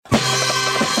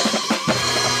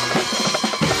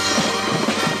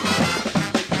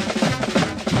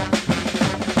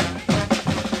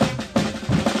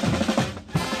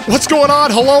What's going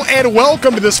on? Hello and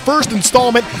welcome to this first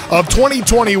installment of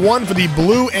 2021 for the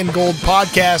Blue and Gold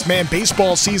podcast. Man,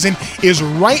 baseball season is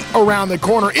right around the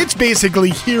corner. It's basically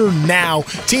here now.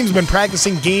 Teams have been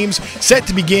practicing, games set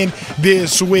to begin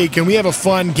this week, and we have a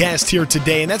fun guest here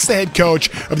today, and that's the head coach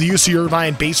of the UC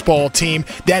Irvine baseball team.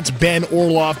 That's Ben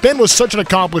Orloff. Ben was such an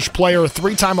accomplished player, a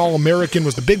three-time All-American,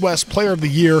 was the Big West Player of the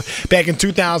Year back in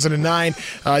 2009.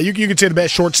 You could say the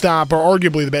best shortstop, or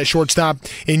arguably the best shortstop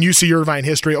in UC Irvine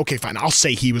history. Okay, fine. I'll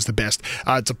say he was the best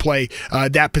to play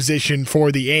that position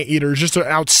for the Anteaters. Just an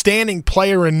outstanding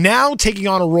player, and now taking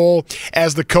on a role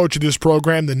as the coach of this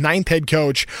program, the ninth head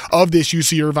coach of this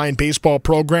UC Irvine baseball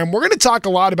program. We're going to talk a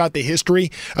lot about the history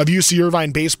of UC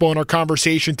Irvine baseball in our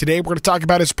conversation today. We're going to talk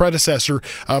about his predecessor,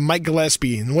 Mike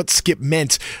Gillespie, and what Skip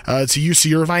meant to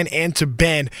UC Irvine and to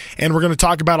Ben. And we're going to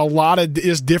talk about a lot of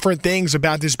different things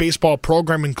about this baseball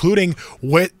program, including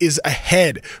what is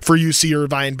ahead for UC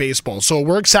Irvine baseball. So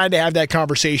we're excited to have that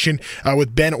conversation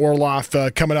with Ben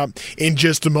Orloff coming up in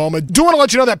just a moment. Do want to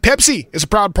let you know that Pepsi is a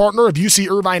proud partner of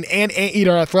UC Irvine and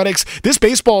Anteater Athletics. This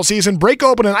baseball season, break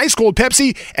open an ice-cold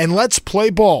Pepsi and let's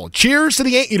play ball. Cheers to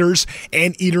the Anteaters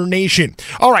and Eater Nation.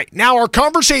 All right, now our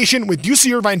conversation with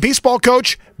UC Irvine baseball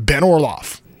coach Ben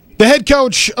Orloff. The head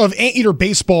coach of Anteater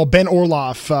Baseball, Ben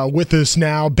Orloff, with us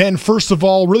now. Ben, first of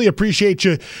all, really appreciate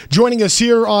you joining us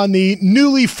here on the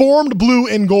newly formed Blue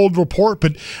and Gold Report,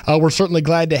 but we're certainly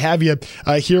glad to have you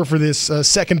here for this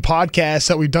second podcast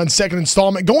that we've done, second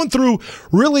installment, going through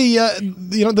really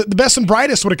the best and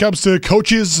brightest when it comes to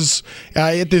coaches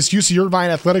at this UC Irvine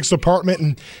Athletics Department,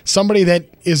 and somebody that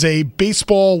is a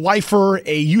baseball lifer,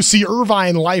 a UC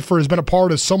Irvine lifer, has been a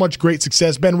part of so much great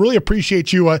success. Ben, really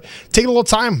appreciate you taking a little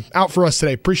time out for us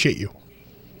today. Appreciate you.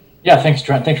 Yeah, thanks,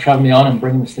 Trent. Thanks for having me on and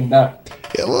bringing this thing back.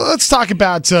 Yeah, well, let's talk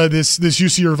about this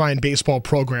UC Irvine baseball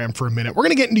program for a minute. We're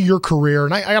going to get into your career,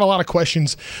 and I got a lot of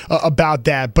questions about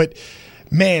that. But,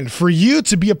 man, for you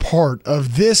to be a part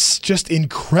of this just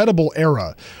incredible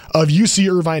era of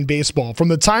UC Irvine baseball, from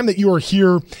the time that you are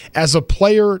here as a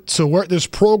player to where this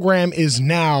program is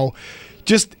now,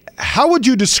 just how would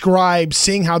you describe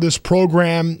seeing how this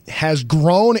program has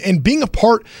grown and being a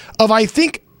part of, I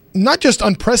think, not just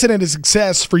unprecedented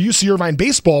success for UC Irvine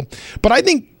baseball, but I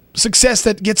think success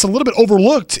that gets a little bit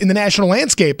overlooked in the national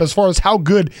landscape as far as how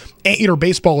good Anteater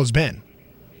baseball has been?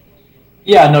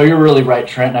 Yeah, no, you're really right,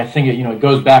 Trent. And I think it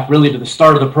goes back really to the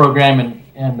start of the program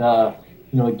and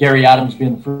Gary Adams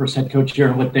being the first head coach here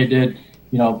and what they did,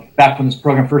 back when this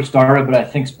program first started. But I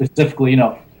think specifically,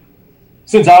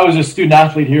 since I was a student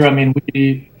athlete here, I mean,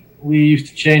 we used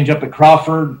to change up at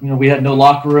Crawford. We had no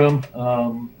locker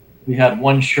room. We had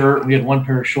one shirt. We had one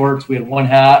pair of shorts. We had one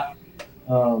hat.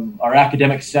 Our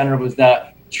academic center was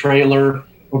that trailer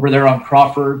over there on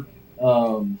Crawford.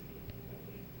 UC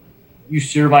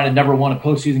Irvine had never won a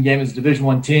postseason game as a Division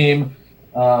I team.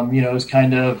 It was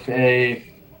kind of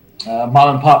a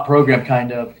mom and pop program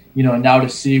and now to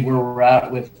see where we're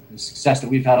at with the success that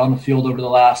we've had on the field over the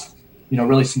last,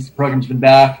 really since the program's been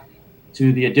back,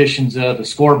 to the additions of the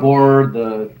scoreboard,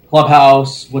 the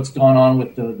clubhouse, what's gone on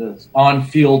with the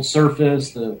on-field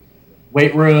surface, the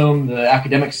weight room, the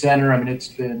academic center. I mean, it's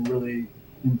been really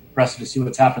impressive to see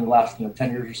what's happened in the last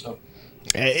 10 years or so.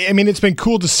 I mean, it's been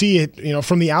cool to see it,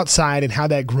 from the outside and how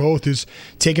that growth is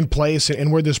taking place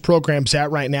and where this program's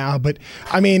at right now. But,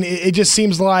 I mean, it just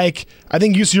seems like I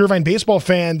think UC Irvine baseball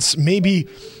fans maybe,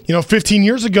 15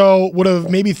 years ago would have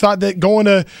maybe thought that going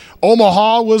to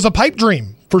Omaha was a pipe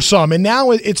dream for some. And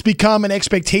now it's become an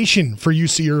expectation for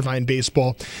UC Irvine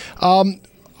baseball.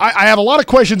 I have a lot of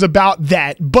questions about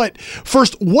that, but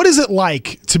first, what is it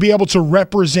like to be able to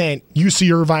represent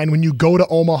UC Irvine when you go to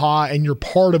Omaha and you're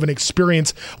part of an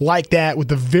experience like that with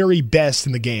the very best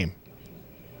in the game?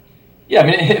 Yeah, I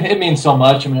mean, it means so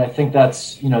much. I mean, I think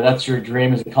that's your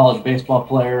dream as a college baseball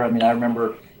player. I mean, I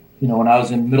remember, when I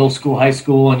was in middle school, high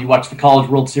school, and you watch the College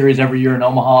World Series every year in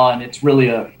Omaha, and it's really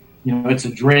it's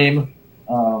a dream.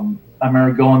 I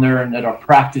remember going there and at our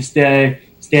practice day,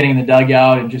 standing in the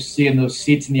dugout and just seeing those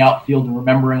seats in the outfield and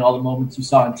remembering all the moments you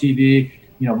saw on TV,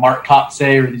 Mark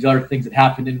Kotsay or these other things that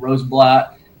happened in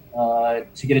Rosenblatt,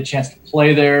 to get a chance to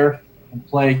play there and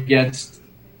play against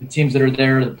the teams that are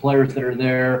there, the players that are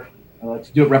there,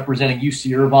 to do it representing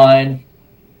UC Irvine.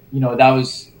 That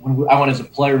was when I went as a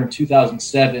player in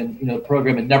 2007. The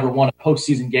program had never won a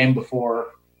postseason game before.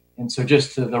 And so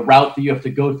just the route that you have to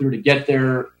go through to get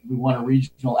there, we won a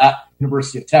regional at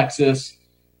University of Texas.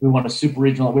 We won a super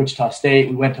regional at Wichita State.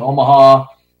 We went to Omaha.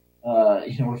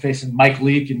 We're facing Mike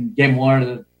Leake in Game 1 of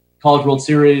the College World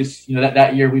Series.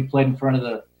 That year we played in front of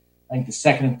the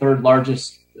second and third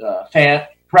largest fan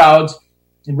crowds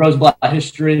in Rosenblatt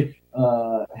history.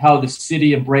 how the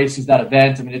city embraces that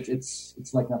event. I mean,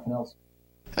 it's like nothing else.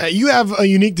 You have a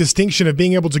unique distinction of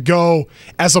being able to go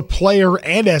as a player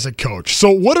and as a coach.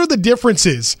 So, what are the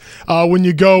differences when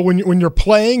you go when you're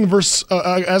playing versus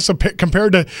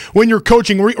compared to when you're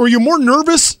coaching? Were you more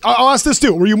nervous? I'll ask this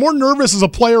too. Were you more nervous as a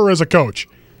player or as a coach?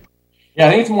 Yeah,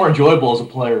 I think it's more enjoyable as a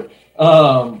player.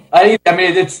 I mean,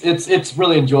 it's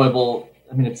really enjoyable.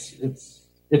 I mean, it's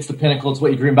the pinnacle. It's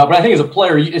what you dream about. But I think as a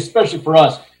player, especially for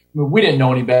us, I mean, we didn't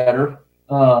know any better.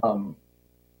 And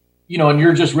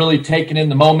you're just really taking in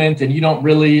the moment, and I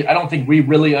don't think we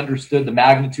really understood the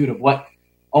magnitude of what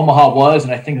Omaha was,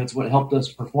 and I think that's what helped us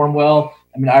perform well.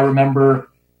 I mean, I remember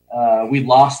we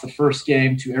lost the first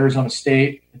game to Arizona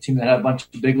State, a team that had a bunch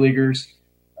of big leaguers,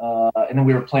 and then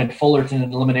we were playing Fullerton in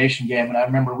an elimination game, and I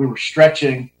remember we were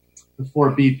stretching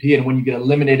before BP, and when you get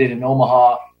eliminated in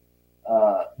Omaha,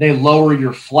 they lower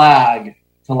your flag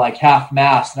to like half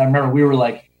mast, and I remember we were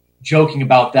like joking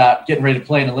about that, getting ready to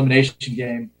play an elimination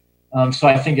game. So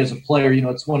I think as a player,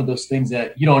 it's one of those things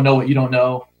that you don't know what you don't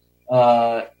know.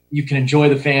 You can enjoy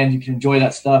the fans. You can enjoy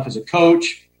that stuff. As a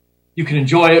coach, you can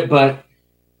enjoy it, but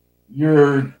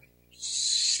you're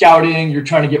scouting. You're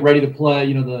trying to get ready to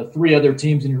play, the 3 other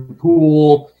teams in your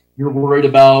pool. You're worried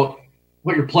about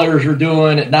what your players are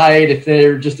doing at night, if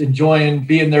they're just enjoying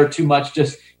being there too much,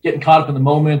 just getting caught up in the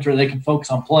moment, or they can focus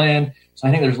on playing. So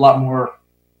I think there's a lot more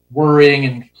worrying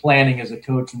and planning as a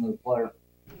coach than the player.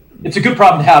 It's a good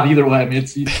problem to have either way. I mean,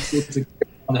 it's a good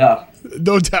problem to have.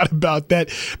 No doubt about that.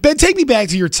 Ben, take me back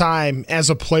to your time as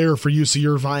a player for UC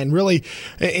Irvine. Really,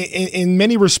 in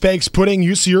many respects, putting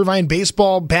UC Irvine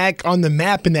baseball back on the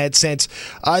map in that sense.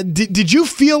 Did you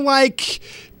feel like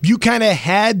you kind of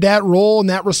had that role and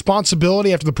that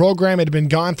responsibility after the program had been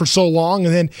gone for so long,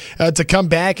 and then to come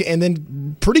back and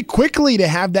then pretty quickly to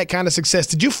have that kind of success?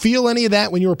 Did you feel any of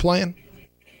that when you were playing?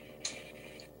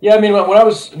 Yeah, I mean,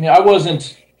 I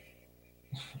wasn't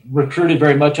recruited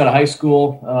very much out of high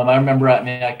school. I remember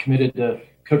I committed to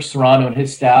Coach Serrano and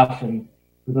his staff, and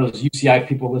for those UCI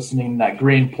people listening, that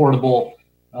green portable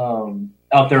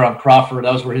out there on Crawford,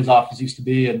 that was where his office used to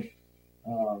be. And,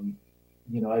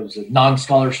 I was a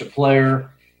non-scholarship player,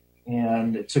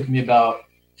 and it took me about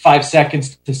 5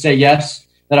 seconds to say yes,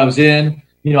 that I was in.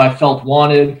 I felt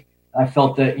wanted. I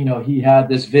felt that, he had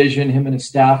this vision, him and his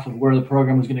staff, of where the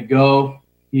program was going to go.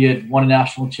 He had won a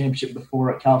national championship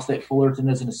before at Cal State Fullerton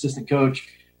as an assistant coach.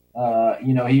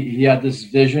 He had this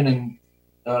vision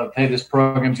and, hey, this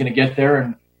program's going to get there.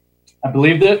 And I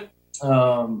believed it.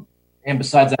 And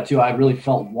besides that, too, I really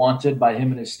felt wanted by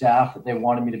him and his staff, that they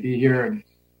wanted me to be here. And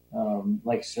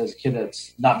like I said, as a kid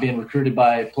that's not being recruited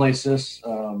by places,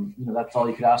 that's all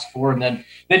you could ask for. And then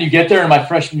you get there. In my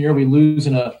freshman year, we lose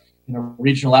in a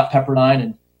regional at Pepperdine,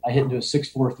 and I hit into a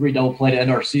 6-4-3 double play to end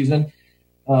our season.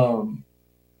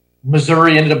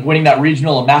 Missouri ended up winning that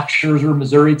regional, a Max Scherzer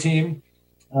Missouri team.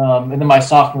 And then my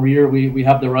sophomore year, we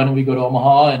have the run and we go to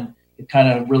Omaha, and it kind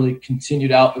of really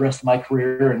continued out the rest of my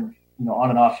career, and on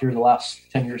and off here the last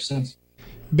 10 years since.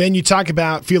 Ben, you talk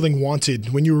about feeling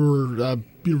wanted when you were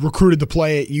recruited to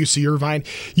play at UC Irvine.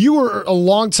 You were a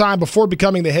long time before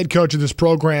becoming the head coach of this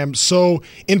program, so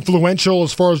influential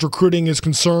as far as recruiting is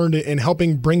concerned and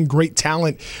helping bring great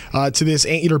talent to this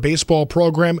Anteater baseball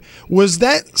program. Was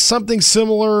that something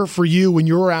similar for you when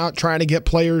you were out trying to get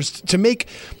players to make,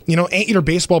 Anteater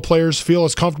baseball players feel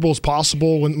as comfortable as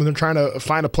possible when they're trying to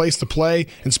find a place to play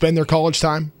and spend their college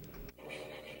time?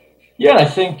 Yeah, I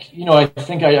think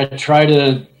I try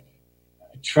to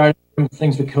do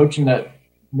things with coaching that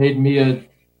made me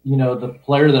the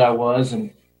player that I was,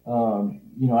 and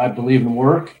I believe in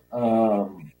work. I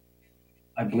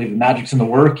believe the magic's in the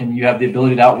work, and you have the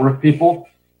ability to outwork people.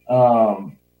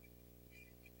 So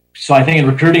I think in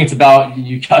recruiting, it's about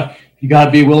you got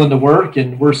to be willing to work,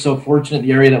 and we're so fortunate in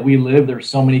the area that we live. There's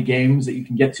so many games that you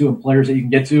can get to and players that you can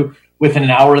get to within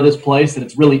an hour of this place that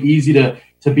it's really easy to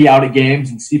be out at games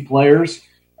and see players.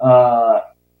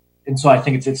 And so I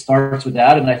think it starts with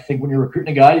that. And I think when you're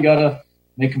recruiting a guy, you got to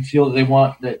make them feel that they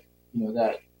want that,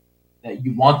 that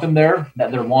you want them there,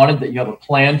 that they're wanted, that you have a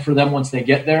plan for them once they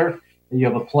get there, that you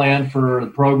have a plan for the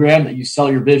program, that you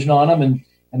sell your vision on them,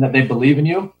 and that they believe in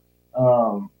you.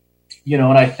 And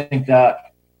I think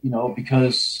that,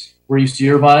 because we're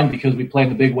UC Irvine, because we play in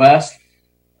the Big West,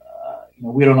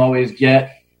 we don't always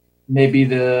get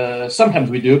sometimes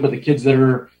we do, but the kids that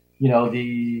are,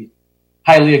 the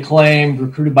highly acclaimed,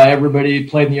 recruited by everybody,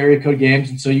 played in the area code games.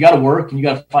 And so you got to work and you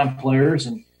got to find players,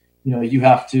 and, you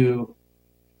have to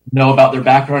know about their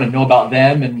background and know about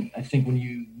them. And I think when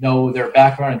you know their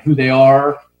background and who they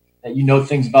are, that you know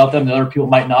things about them that other people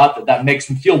might not, that makes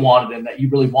them feel wanted and that you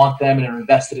really want them and are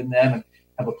invested in them and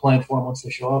have a plan for them once they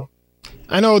show up.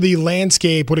 I know the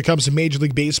landscape when it comes to Major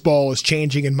League Baseball is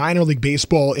changing, and minor league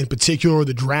baseball in particular,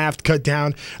 the draft cut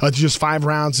down to just 5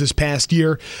 rounds this past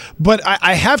year. But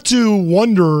I have to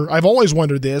wonder, I've always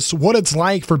wondered this, what it's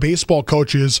like for baseball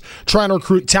coaches trying to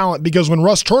recruit talent, because when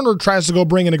Russ Turner tries to go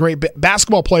bring in a great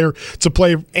basketball player to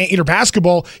play Anteater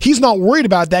basketball, he's not worried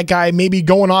about that guy maybe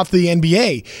going off to the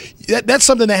NBA. That's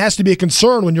something that has to be a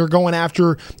concern when you're going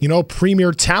after,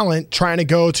 premier talent trying to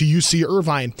go to UC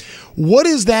Irvine. What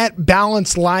is that balance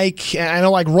like? I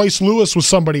know like Royce Lewis was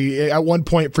somebody at one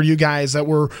point for you guys that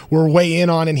we're way in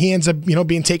on, and he ends up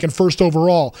being taken first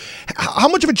overall. How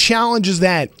much of a challenge is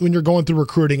that when you're going through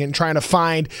recruiting and trying to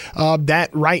find that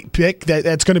right pick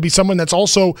that's going to be someone that's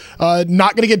also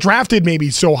not going to get drafted maybe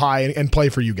so high and play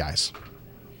for you guys?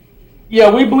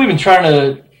 Yeah, we believe in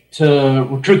trying to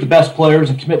recruit the best players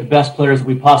and commit the best players that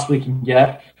we possibly can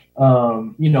get.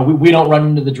 We don't run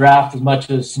into the draft as much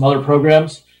as some other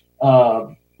programs.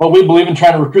 But we believe in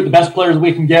trying to recruit the best players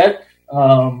we can get.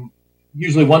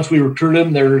 Usually once we recruit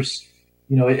them, there's,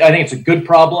 I think it's a good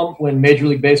problem when Major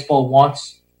League Baseball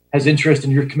has interest in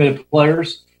your committed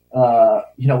players. I'm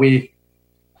way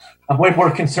more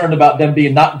concerned about them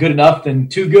being not good enough than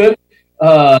too good.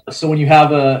 So when you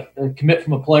have a commit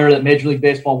from a player that Major League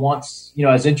Baseball wants,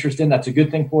 has interest in, that's a good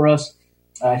thing for us.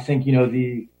 I think,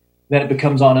 then it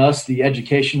becomes on us, the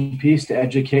education piece, to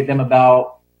educate them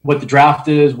about what the draft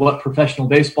is, what professional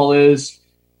baseball is,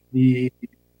 the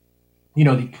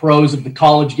pros of the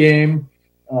college game,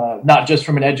 not just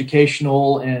from an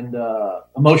educational and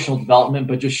emotional development,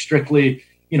 but just strictly,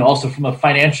 also from a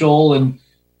financial and,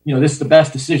 this is the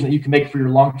best decision that you can make for your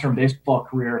long-term baseball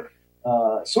career.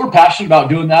 So we're passionate about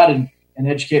doing that and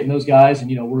educating those guys.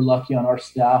 And, we're lucky on our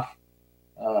staff.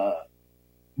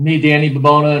 Me, Danny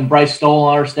Babona, and Bryce Stoll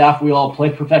on our staff, we all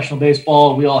played professional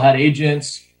baseball. We all had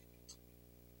agents.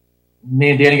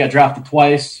 Me and Danny got drafted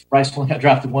twice. Bryce only got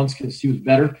drafted once because he was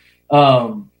better.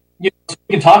 So we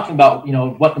can talk about,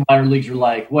 what the minor leagues are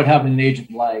like, what having an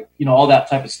agent like, all that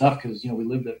type of stuff because, we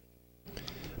lived it.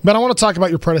 But I want to talk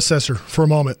about your predecessor for a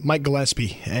moment, Mike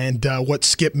Gillespie, and what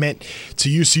Skip meant to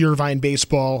UC Irvine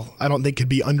baseball. I don't think could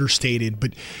be understated,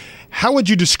 but how would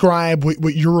you describe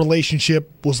what your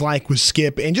relationship was like with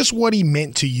Skip and just what he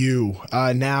meant to you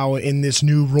now in this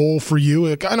new role for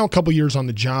you? I know a couple years on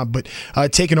the job, but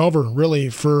taking over really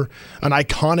for an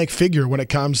iconic figure when it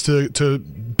comes to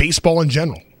baseball in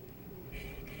general.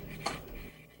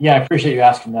 Yeah, I appreciate you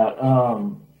asking that.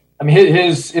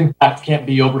 His impact can't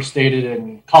be overstated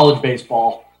in college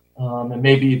baseball and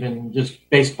maybe even just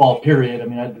baseball, period. I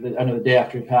know the day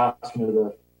after he passed,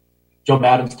 Joe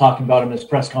Maddon's talking about him in his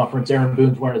press conference. Aaron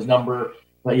Boone's wearing his number.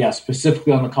 But, yeah,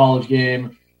 specifically on the college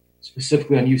game,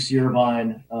 specifically on UC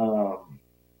Irvine,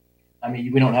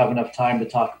 we don't have enough time to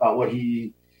talk about what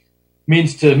he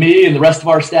means to me and the rest of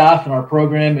our staff and our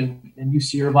program in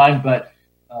UC Irvine. But,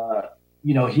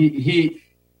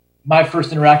 my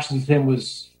first interactions with him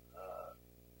was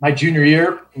my junior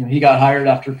year. He got hired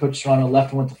after Coach Serrano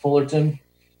left and went to Fullerton.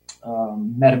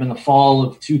 Met him in the fall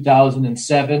of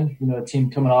 2007, a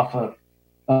team coming off a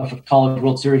College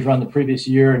World Series run the previous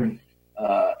year. And,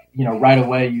 right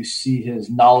away you see his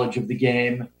knowledge of the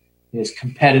game, his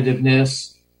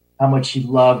competitiveness, how much he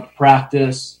loved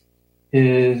practice,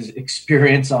 his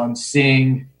experience on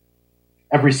seeing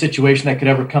every situation that could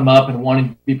ever come up and wanting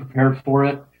to be prepared for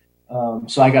it.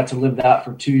 So I got to live that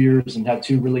for 2 years and had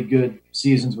 2 really good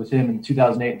seasons with him in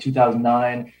 2008 and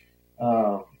 2009.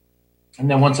 And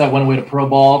then once I went away to pro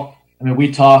ball,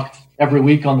 we talked every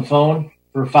week on the phone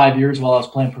for 5 years while I was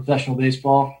playing professional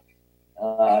baseball.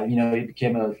 He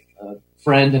became a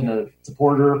friend and a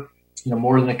supporter,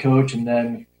 more than a coach. And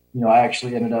then, I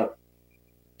actually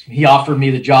he offered me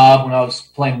the job when I was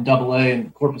playing in AA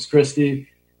in Corpus Christi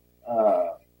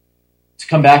to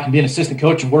come back and be an assistant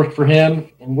coach and work for him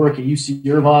and work at UC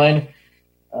Irvine.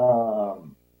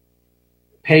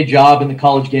 Paid job in the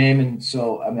college game. And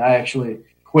so, I actually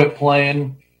quit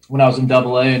playing when I was in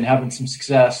AA and having some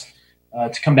success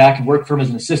to come back and work for him as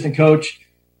an assistant coach.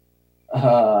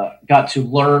 Got to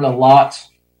learn a lot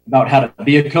about how to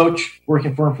be a coach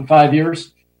working for him for 5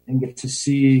 years and get to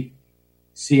see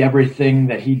everything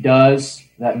that he does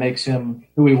that makes him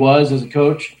who he was as a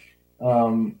coach.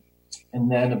 And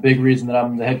then a big reason that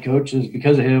I'm the head coach is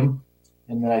because of him.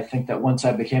 And then I think that once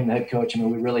I became the head coach,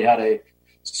 we really had a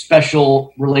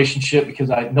special relationship because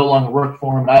I no longer work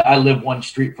for him. I live one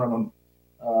street from him.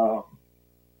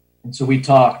 And so we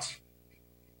talked,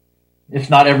 if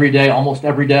not every day, almost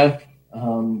every day.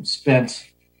 Spent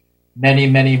many,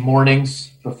 many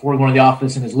mornings before going to the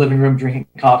office in his living room drinking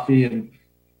coffee and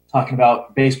talking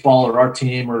about baseball or our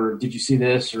team or did you see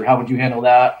this or how would you handle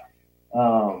that?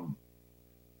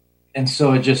 and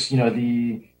so it just,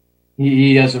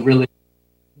 he has he's a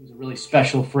really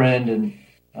special friend, and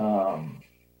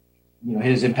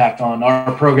his impact on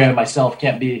our program and myself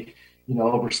can't be,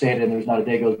 overstated. And there's not a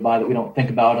day goes by that we don't think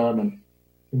about him. And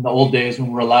in the old days when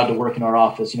we were allowed to work in our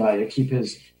office, I keep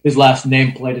his last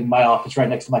name plate in my office right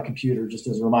next to my computer, just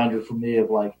as a reminder for me of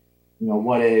what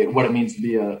it means to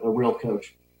be a real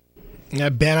coach.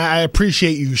 Ben, I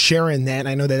appreciate you sharing that.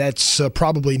 I know that that's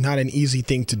probably not an easy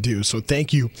thing to do, so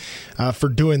thank you for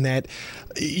doing that.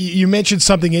 You mentioned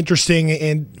something interesting,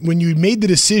 and when you made the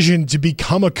decision to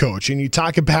become a coach, and you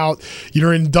talk about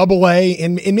you're in AA,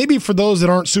 and maybe for those that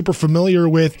aren't super familiar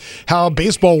with how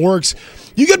baseball works,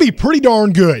 you got to be pretty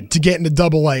darn good to get into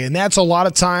AA, and that's a lot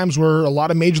of times where a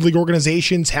lot of major league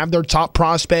organizations have their top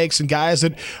prospects and guys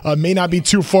that may not be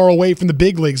too far away from the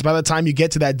big leagues by the time you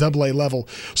get to that AA level.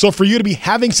 So for you to be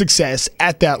having success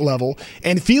at that level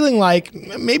and feeling like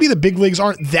maybe the big leagues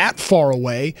aren't that far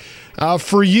away,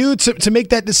 for you to make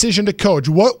that decision to coach,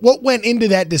 what went into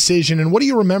that decision, and what do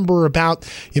you remember about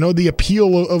the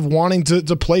appeal of wanting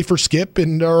to play for Skip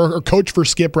or coach for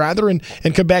Skip rather, and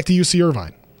come back to UC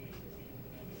Irvine?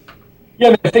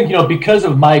 Yeah, I think, because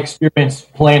of my experience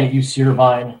playing at UC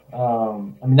Irvine,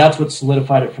 that's what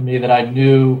solidified it for me, that I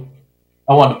knew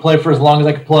I wanted to play for as long as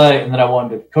I could play, and then I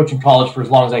wanted to coach in college for as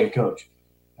long as I could coach.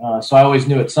 So I always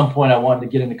knew at some point I wanted to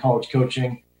get into college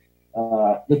coaching.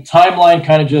 The timeline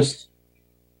kind of just,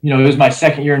 it was my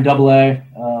second year in AA,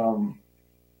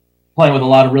 playing with a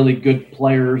lot of really good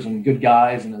players and good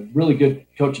guys and a really good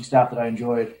coaching staff that I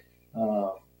enjoyed.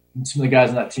 And some of the guys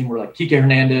on that team were like Kike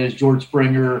Hernandez, George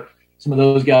Springer, some of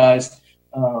those guys.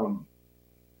 And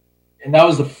that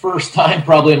was the first time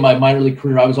probably in my minor league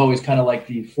career. I was always kind of like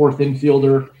the fourth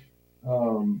infielder.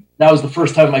 That was the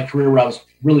first time in my career where I was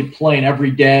really playing every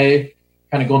day,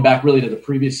 kind of going back really to the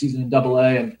previous season in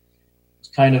AA, and was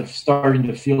kind of starting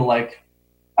to feel like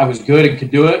I was good and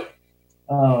could do it.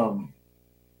 And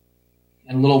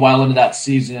a little while into that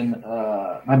season,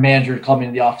 my manager called me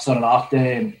into the office on an off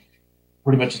day and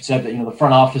pretty much had said that, the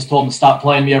front office told him to stop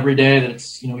playing me every day, that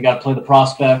it's, we got to play the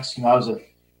prospects. I was a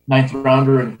 9th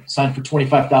rounder and signed for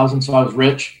 $25,000, so I was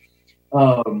rich.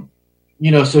 So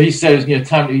he said it was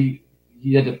time to,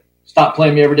 he had to stop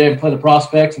playing me every day and play the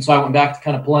prospects. And so I went back to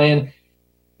kind of playing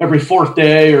every fourth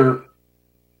day, or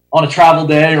on a travel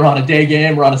day, or on a day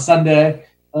game, or on a Sunday.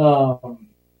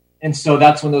 And so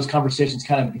that's when those conversations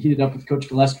kind of heated up with Coach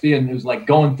Gillespie, and it was like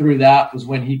going through that was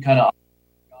when he kind of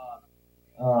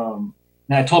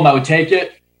and I told him I would take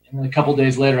it. And then a couple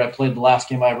days later, I played the last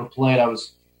game I ever played. I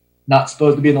was not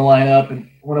supposed to be in the lineup, and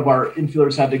one of our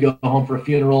infielders had to go home for a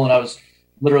funeral, and I was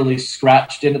literally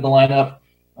scratched into the lineup.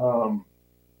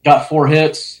 Got 4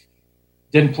 hits,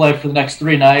 didn't play for the next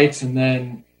 3 nights, and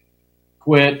then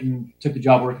quit and took the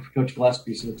job working for Coach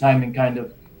Gillespie. So the timing kind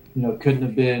of, couldn't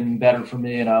have been better for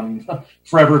me, and I'm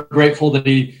forever grateful that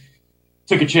he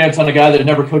took a chance on a guy that had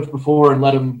never coached before and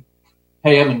let him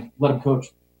pay him and let him coach.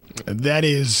 That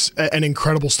is an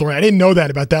incredible story. I didn't know that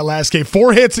about that last game.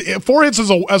 4 hits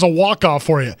as a walk-off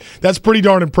for you. That's pretty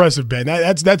darn impressive, Ben.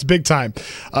 That's big time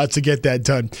to get that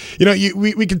done.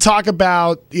 We can talk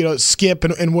about Skip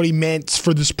and what he meant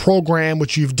for this program,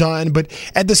 which you've done, but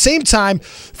at the same time,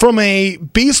 from a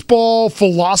baseball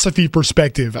philosophy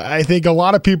perspective, I think a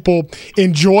lot of people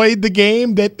enjoyed the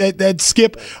game that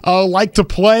Skip liked to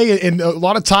play, and a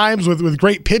lot of times with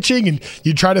great pitching, and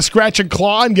you try to scratch and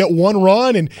claw and get 1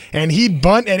 run, and he'd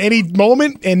bunt at any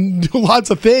moment and do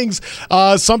lots of things.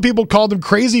 Some people called him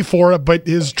crazy for it, but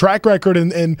his track record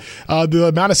and the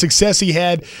amount of success he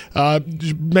had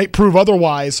may prove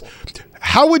otherwise.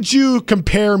 How would you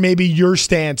compare maybe your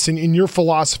stance and your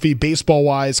philosophy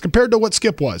baseball-wise compared to what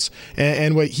Skip was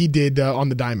and what he did on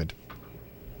the diamond?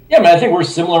 Yeah, I think we're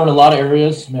similar in a lot of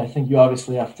areas. I think you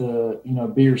obviously have to,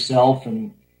 be yourself,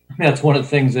 and that's one of the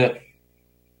things that,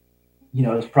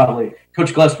 is probably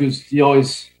Coach Gillespie he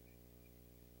always,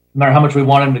 no matter how much we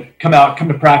want him to come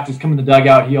to practice, come in the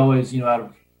dugout, he always, out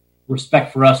of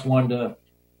respect for us, wanted to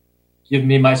give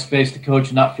me my space to coach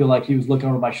and not feel like he was looking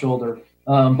over my shoulder.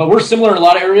 But we're similar in a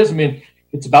lot of areas.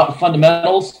 It's about the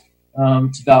fundamentals.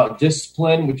 It's about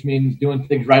discipline, which means doing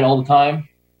things right all the time.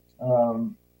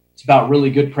 It's about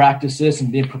really good practices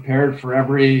and being prepared for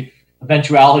every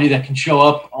eventuality that can show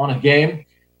up on a game.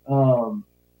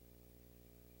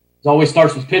 It always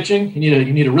starts with pitching.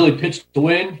 You need to really pitch to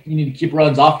win. You need to keep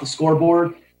runs off the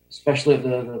scoreboard, especially at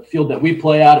the field that we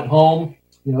play at home.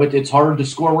 It's hard to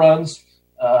score runs.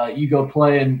 You go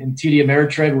play in TD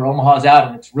Ameritrade where Omaha's at,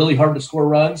 and it's really hard to score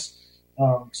runs.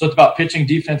 So it's about pitching,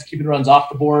 defense, keeping runs off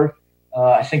the board.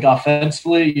 I think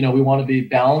offensively, we want to be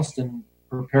balanced and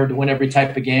prepared to win every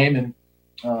type of game.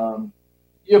 And,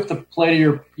 you have to play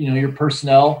to your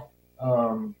personnel.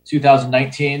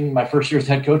 2019, my first year as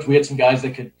head coach, we had some guys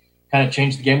that could kind of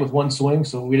change the game with one swing,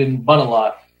 so we didn't bunt a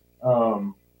lot.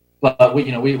 But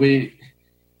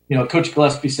Coach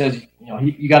Gillespie says,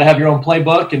 you got to have your own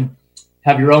playbook and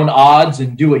have your own odds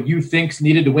and do what you think's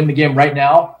needed to win the game right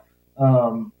now,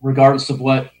 regardless of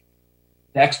what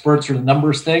the experts or the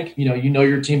numbers think. You know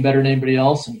your team better than anybody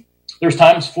else, and there's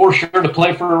times for sure to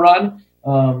play for a run.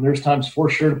 There's times for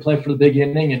sure to play for the big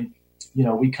inning, and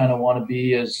we kind of want to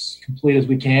be as complete as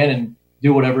we can and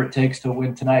do whatever it takes to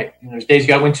win tonight. There's days you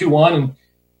got to win 2-1, and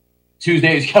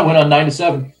Tuesdays you got to win on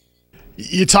 9-7.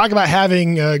 You talk about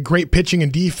having great pitching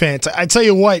and defense. I tell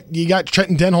you what, you got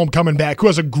Trenton Denholm coming back, who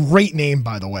has a great name,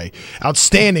 by the way.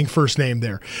 Outstanding first name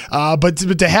there. But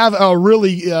to have a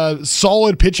really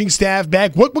solid pitching staff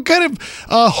back, what kind of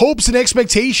hopes and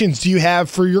expectations do you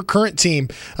have for your current team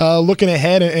looking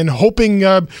ahead and hoping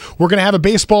we're going to have a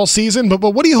baseball season? But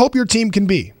what do you hope your team can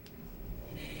be?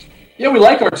 Yeah, we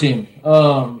like our team.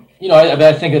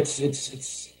 I think it's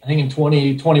I think in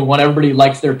 2021 everybody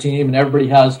likes their team and everybody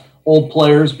has old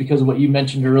players because of what you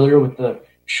mentioned earlier with the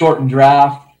shortened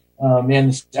draft and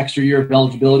this extra year of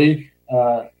eligibility.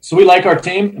 So we like our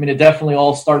team. I mean, it definitely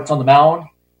all starts on the mound.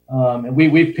 And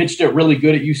we've pitched it really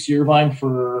good at UC Irvine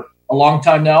for a long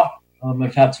time now.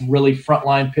 I've had some really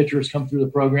frontline pitchers come through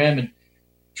the program, and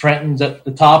Trenton's at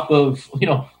the top of,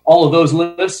 all of those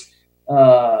lists. We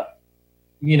were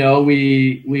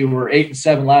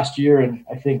 8-7 last year, and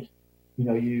I think,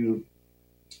 you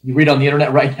read on the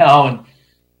internet right now, and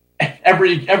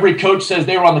every coach says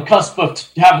they were on the cusp of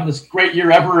having this great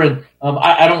year ever, and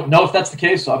I don't know if that's the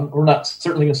case. So we're not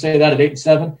certainly going to say that at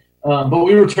 8-7. But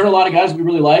we return a lot of guys we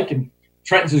really like, and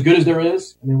Trenton's as good as there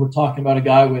is. I mean, we're talking about a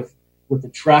guy with a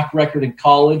track record in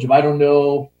college. If I don't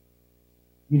know,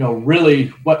 really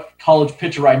what college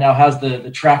pitcher right now has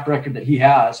the track record that he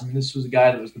has. I mean, this was a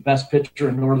guy that was the best pitcher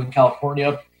in Northern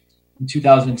California in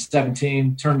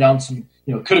 2017. Turned down some,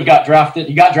 could have got drafted.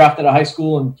 He got drafted out of high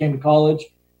school and came to college.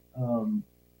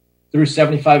 Threw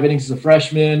 75 innings as a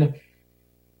freshman.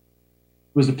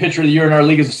 Was the pitcher of the year in our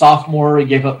league as a sophomore. He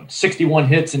gave up 61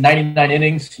 hits in 99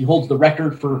 innings. He holds the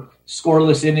record for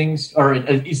scoreless innings or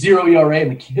a 0 ERA in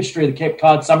the history of the Cape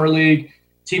Cod Summer League,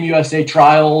 Team USA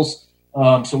trials.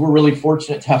 So we're really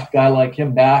fortunate to have a guy like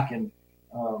him back, and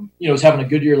was having a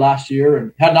good year last year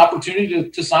and had an opportunity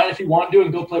to sign if he wanted to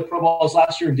and go play pro balls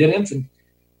last year and didn't. And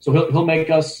so he'll make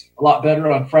us a lot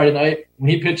better on Friday night when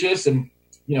he pitches. And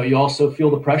you also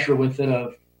feel the pressure with it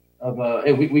of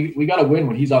hey, we got to win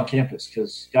when he's on campus,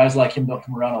 because guys like him don't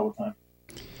come around all the time.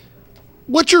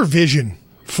 What's your vision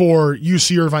for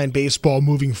UC Irvine baseball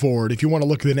moving forward? If you want to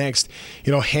look at the next,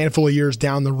 handful of years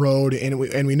down the road, and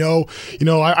we know,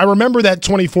 I remember that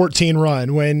 2014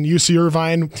 run when UC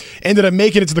Irvine ended up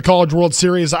making it to the College World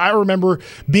Series. I remember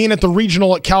being at the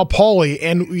regional at Cal Poly,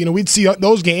 and we'd see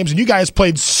those games, and you guys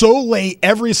played so late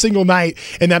every single night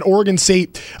in that Oregon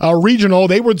State regional.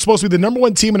 They were supposed to be the number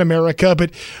one team in America,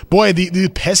 but boy, the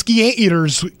pesky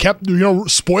Anteaters kept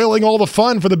spoiling all the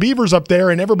fun for the Beavers up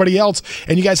there and everybody else,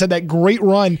 and you guys had that great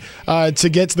run to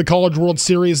get to the College World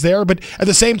Series there. But at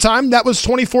the same time, that was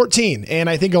 2014, and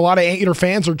I think a lot of Anteater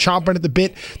fans are chomping at the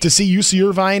bit to see UC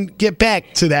Irvine get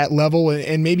back to that level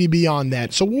and maybe beyond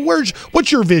that. So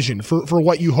what's your vision for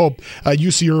what you hope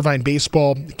UC Irvine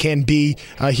baseball can be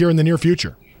here in the near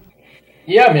future?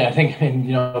 Yeah, I mean, I think,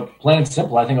 plain and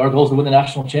simple, I think our goal is to win the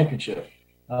national championship.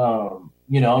 And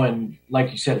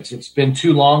like you said, it's been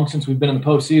too long since we've been in the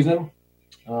postseason.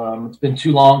 It's been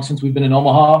too long since we've been in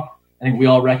Omaha. I think we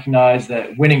all recognize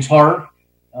that winning's hard.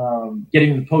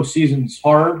 Getting to the postseason is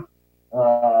hard.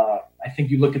 I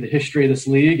think you look at the history of this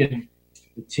league, and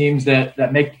the teams that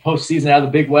make the postseason out of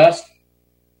the Big West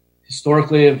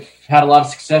historically have had a lot of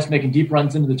success making deep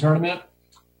runs into the tournament.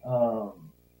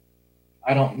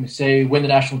 I don't say win the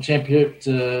national championship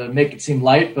to make it seem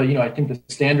light, but, I think the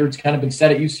standard's kind of been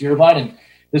set at UC Irvine, and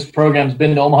this program's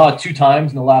been to Omaha 2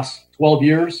 times in the last 12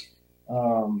 years.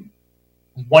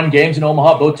 Won games in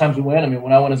Omaha, both times we win. I mean,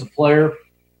 when I went as a player,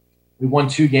 we won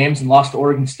 2 games and lost to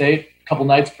Oregon State a couple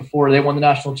nights before they won the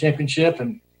national championship.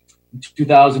 And in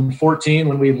 2014,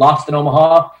 when we lost in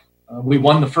Omaha, we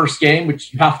won the first game,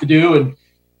 which you have to do.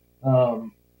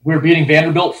 And we were beating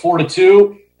Vanderbilt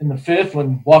 4-2 in the 5th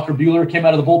when Walker Buehler came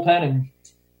out of the bullpen, and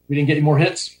we didn't get any more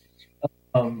hits.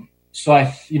 This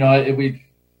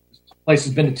place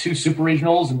has been to 2 super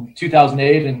regionals in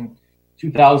 2008 and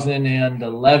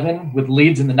 2011 with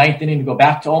leads in the 9th inning to go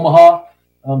back to Omaha.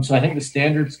 So I think the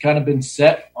standard's kind of been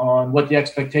set on what the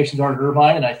expectations are at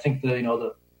Irvine. And I think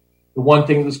the one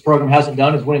thing that this program hasn't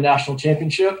done is win a national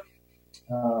championship.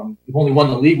 We've only won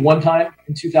the league one time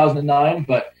in 2009,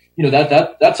 but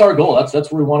that's our goal.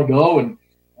 That's where we want to go, and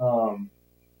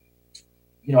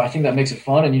I think that makes it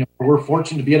fun. And we're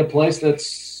fortunate to be at a place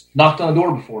that's knocked on the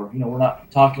door before. We're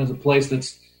not talking as a place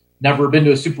that's never been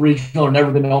to a super regional or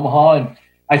never been to Omaha, and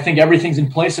I think everything's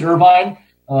in place at Irvine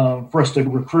for us to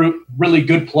recruit really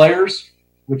good players,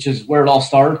 which is where it all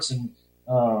starts. And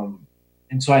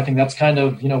so I think that's kind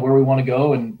of where we want to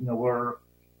go, and we're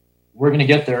going to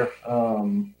get there.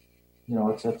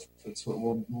 That's what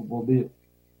we'll be.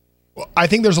 Well, I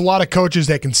think there's a lot of coaches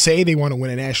that can say they want to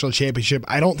win a national championship.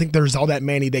 I don't think there's all that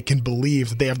many that can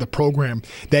believe that they have the program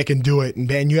that can do it. And,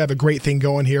 Ben, you have a great thing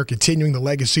going here, continuing the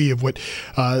legacy of what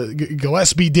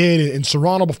Gillespie did and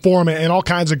Serrano before him and all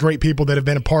kinds of great people that have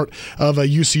been a part of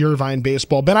UC Irvine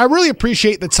baseball. Ben, I really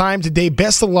appreciate the time today.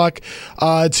 Best of luck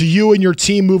to you and your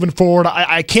team moving forward.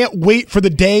 I can't wait for the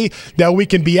day that we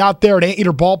can be out there at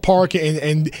Anteater Ballpark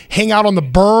and hang out on the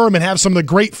berm and have some of the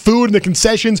great food and the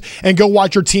concessions and go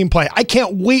watch your team play. I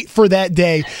can't wait for that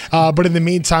day, but in the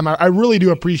meantime, I really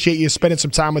do appreciate you spending some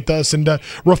time with us and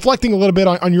reflecting a little bit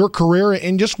on your career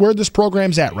and just where this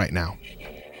program's at right now.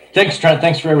 Thanks, Trent.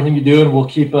 Thanks for everything you do, and we'll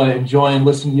keep enjoying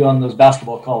listening to you on those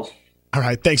basketball calls. All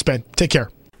right. Thanks, Ben. Take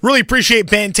care. Really appreciate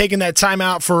Ben taking that time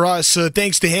out for us.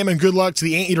 Thanks to him, and good luck to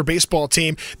the Anteater baseball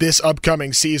team this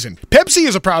upcoming season. Pepsi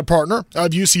is a proud partner of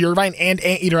UC Irvine and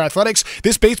Anteater Athletics.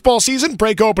 This baseball season,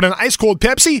 break open an ice-cold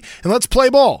Pepsi, and let's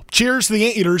play ball. Cheers to the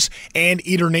Anteaters and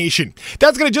Eater Nation.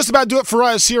 That's going to just about do it for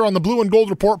us here on the Blue and Gold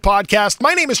Report podcast.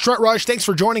 My name is Trent Rush. Thanks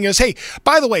for joining us. Hey,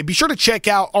 by the way, be sure to check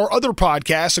out our other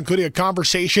podcasts, including a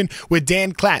conversation with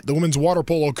Dan Klatt, the women's water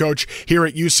polo coach here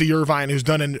at UC Irvine, who's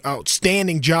done an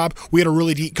outstanding job. We had a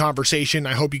really deep conversation.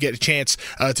 I hope you get a chance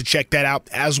to check that out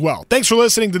as well. Thanks for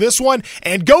listening to this one,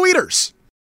 and go Eaters!